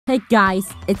Hey guys,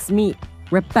 it's me,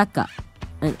 Rebecca,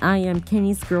 and I am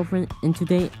Kenny's girlfriend, and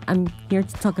today I'm here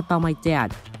to talk about my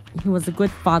dad. He was a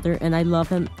good father and I love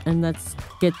him, and let's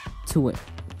get to it.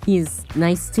 He is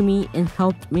nice to me and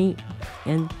helped me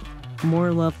and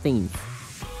more love things.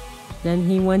 Then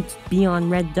he went to be on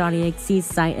Red Dot EXE's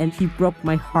side and he broke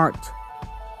my heart.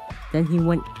 Then he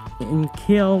went and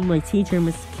killed my teacher,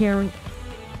 Miss Karen,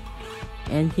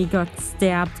 and he got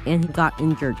stabbed and he got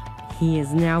injured. He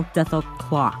is now Death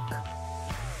O'Clock.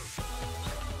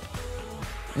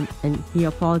 And he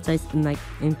apologized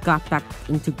and got back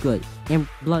into good. And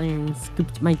Blood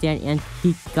scooped my dad and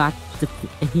he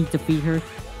defeated her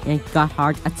and got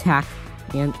heart attack.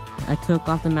 And I took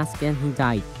off the mask and he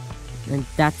died. And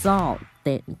that's all.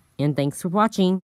 And thanks for watching.